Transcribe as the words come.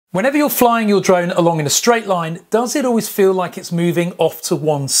Whenever you're flying your drone along in a straight line, does it always feel like it's moving off to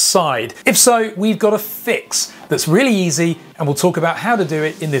one side? If so, we've got a fix that's really easy, and we'll talk about how to do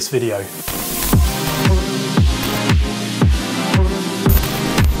it in this video.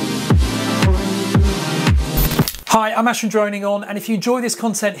 Hi, I'm Ash from DroningON, and if you enjoy this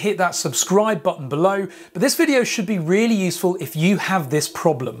content, hit that subscribe button below. But this video should be really useful if you have this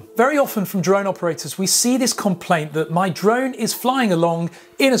problem. Very often from drone operators, we see this complaint that my drone is flying along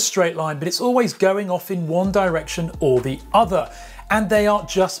in a straight line, but it's always going off in one direction or the other. And they are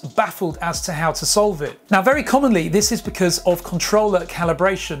just baffled as to how to solve it. Now, very commonly, this is because of controller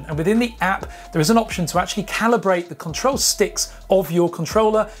calibration, and within the app, there is an option to actually calibrate the control sticks of your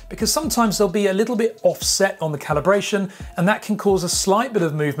controller, because sometimes they'll be a little bit offset on the calibration, and that can cause a slight bit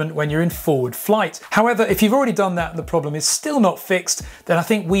of movement when you're in forward flight. However, if you've already done that and the problem is still not fixed, then I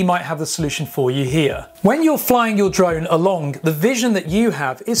think we might have the solution for you here. When you're flying your drone along, the vision that you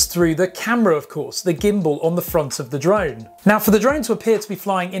have is through the camera, of course, the gimbal on the front of the drone. Now, for the drone to appear to be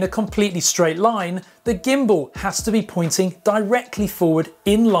flying in a completely straight line, the gimbal has to be pointing directly forward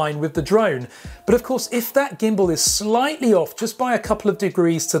in line with the drone. But of course, if that gimbal is slightly off just by a couple of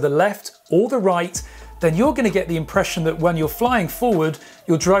degrees to the left or the right, then you're going to get the impression that when you're flying forward,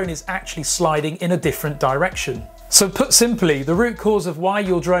 your drone is actually sliding in a different direction. So put simply, the root cause of why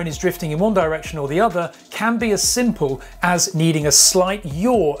your drone is drifting in one direction or the other can be as simple as needing a slight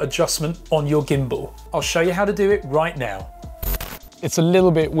yaw adjustment on your gimbal. I'll show you how to do it right now. It's a little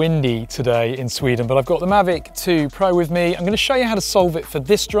bit windy today in Sweden, but I've got the Mavic 2 Pro with me. I'm going to show you how to solve it for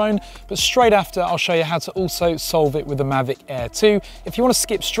this drone, but straight after I'll show you how to also solve it with the Mavic Air 2. If you want to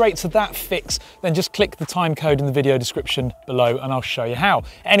skip straight to that fix, then just click the time code in the video description below and I'll show you how.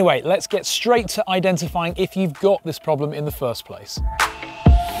 Anyway, let's get straight to identifying if you've got this problem in the first place.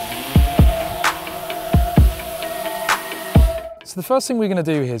 So the first thing we're going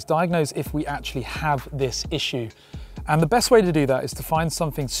to do here is diagnose if we actually have this issue. And the best way to do that is to find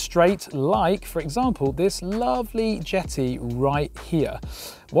something straight, like, for example, this lovely jetty right here.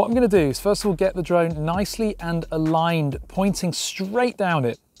 What I'm going to do is first of all get the drone nicely and aligned, pointing straight down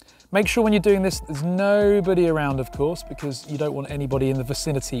it. Make sure when you're doing this, there's nobody around, of course, because you don't want anybody in the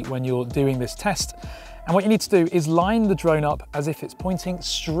vicinity when you're doing this test. And what you need to do is line the drone up as if it's pointing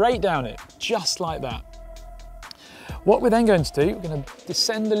straight down it, just like that. What we're then going to do, we're going to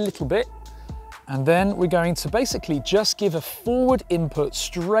descend a little bit, and then we're going to basically just give a forward input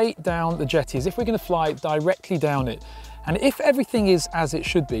straight down the jetty, as if we're going to fly directly down it. And if everything is as it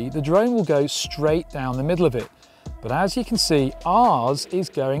should be, the drone will go straight down the middle of it. But as you can see, ours is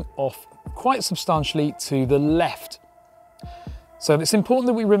going off quite substantially to the left. So it's important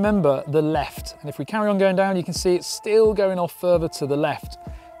that we remember the left. And if we carry on going down, you can see it's still going off further to the left.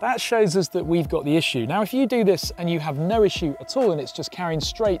 That shows us that we've got the issue. Now, if you do this and you have no issue at all and it's just carrying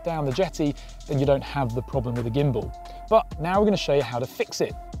straight down the jetty, then you don't have the problem with the gimbal. But now we're going to show you how to fix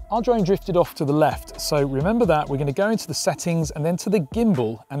it. Our drone drifted off to the left, so remember that. We're going to go into the settings and then to the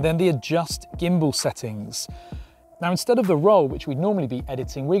gimbal and then the adjust gimbal settings. Now, instead of the roll, which we'd normally be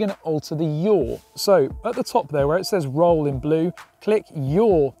editing, we're going to alter the yaw. So at the top there where it says roll in blue, click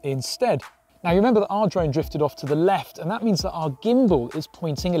yaw instead. Now, you remember that our drone drifted off to the left, and that means that our gimbal is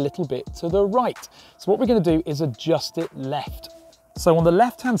pointing a little bit to the right. So what we're going to do is adjust it left. So on the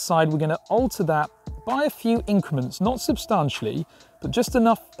left-hand side, we're going to alter that by a few increments, not substantially, but just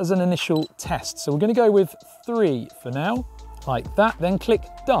enough as an initial test. So we're going to go with 3 for now, like that, then click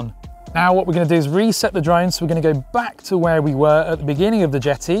done. Now what we're going to do is reset the drone. So we're going to go back to where we were at the beginning of the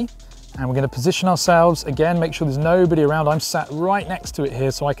jetty. And we're going to position ourselves, again, make sure there's nobody around. I'm sat right next to it here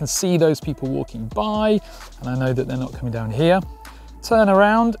so I can see those people walking by, and I know that they're not coming down here. Turn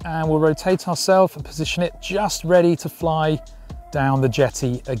around and we'll rotate ourselves and position it just ready to fly down the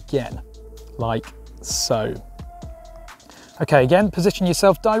jetty again, like so. Okay, again, position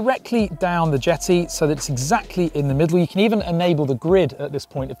yourself directly down the jetty so that it's exactly in the middle. You can even enable the grid at this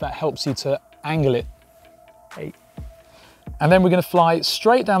point if that helps you to angle it. Hey. And then we're going to fly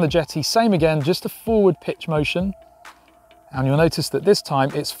straight down the jetty, same again, just a forward pitch motion. And you'll notice that this time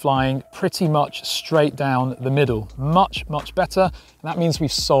it's flying pretty much straight down the middle. Much, much better. And that means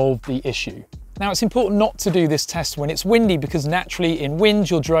we've solved the issue. Now, it's important not to do this test when it's windy, because naturally in wind,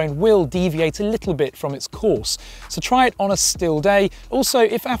 your drone will deviate a little bit from its course. So try it on a still day. Also,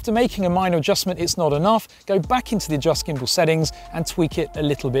 if after making a minor adjustment, it's not enough, go back into the adjust gimbal settings and tweak it a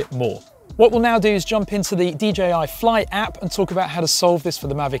little bit more. What we'll now do is jump into the DJI Fly app and talk about how to solve this for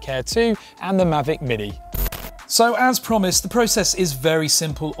the Mavic Air 2 and the Mavic Mini. So as promised, the process is very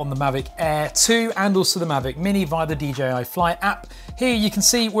simple on the Mavic Air 2 and also the Mavic Mini via the DJI Fly app. Here you can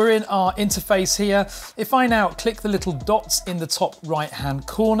see we're in our interface here. If I now click the little dots in the top right-hand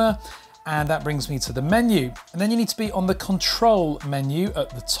corner, and that brings me to the menu. And then you need to be on the control menu at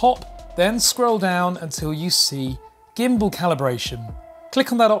the top, then scroll down until you see gimbal calibration.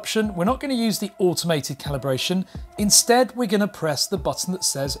 Click on that option. We're not going to use the automated calibration. Instead, we're going to press the button that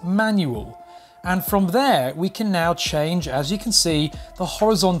says manual. And from there, we can now change, as you can see, the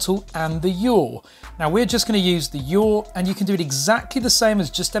horizontal and the yaw. Now we're just going to use the yaw, and you can do it exactly the same as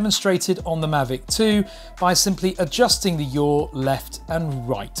just demonstrated on the Mavic 2 by simply adjusting the yaw left and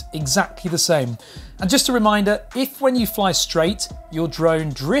right, exactly the same. And just a reminder, if when you fly straight, your drone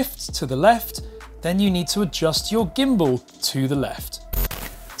drifts to the left, then you need to adjust your gimbal to the left.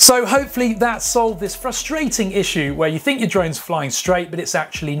 So hopefully that solved this frustrating issue where you think your drone's flying straight, but it's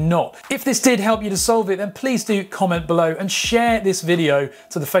actually not. If this did help you to solve it, then please do comment below and share this video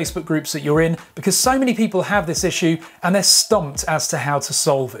to the Facebook groups that you're in, because so many people have this issue and they're stumped as to how to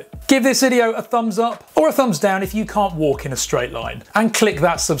solve it. Give this video a thumbs up or a thumbs down if you can't walk in a straight line, and click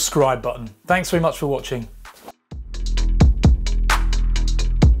that subscribe button. Thanks very much for watching.